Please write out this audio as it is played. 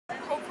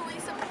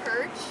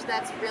large,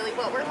 that's really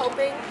what we're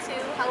hoping to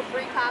help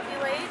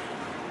repopulate.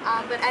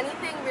 But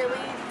anything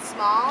really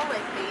small,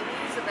 like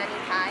babies of any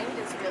kind,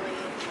 is really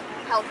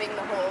helping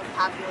the whole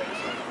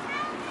population.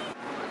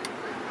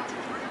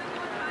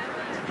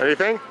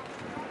 Anything?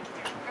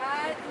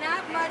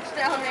 Not much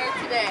down there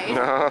today.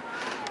 No.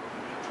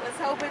 Was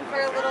hoping for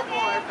a little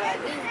more, but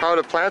How are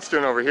the plants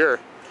doing over here?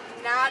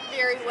 not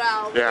very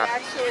well. Yeah. We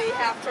actually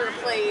have to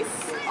replace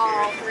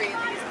all 3 of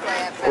these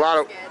plant baskets.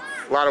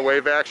 A lot of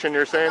wave action,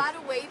 you're saying? A lot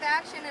of wave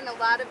action and a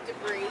lot of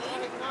debris.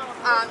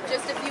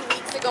 Just a few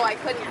weeks ago I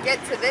couldn't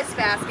get to this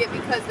basket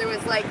because there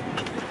was like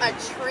a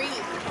tree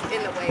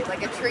in the way,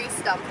 like a tree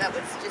stump that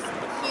was just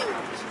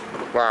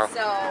huge. Wow.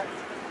 So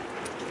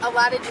a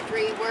lot of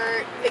debris.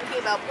 We're thinking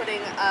about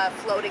putting a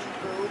floating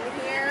boom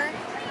here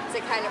to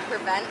kind of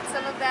prevent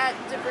some of that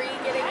debris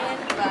getting in,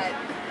 but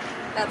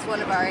that's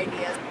one of our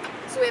ideas.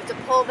 So we have to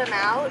pull them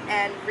out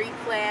and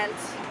replant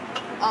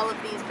all of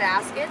these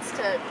baskets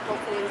to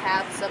hopefully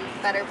have some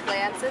better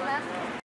plants in them.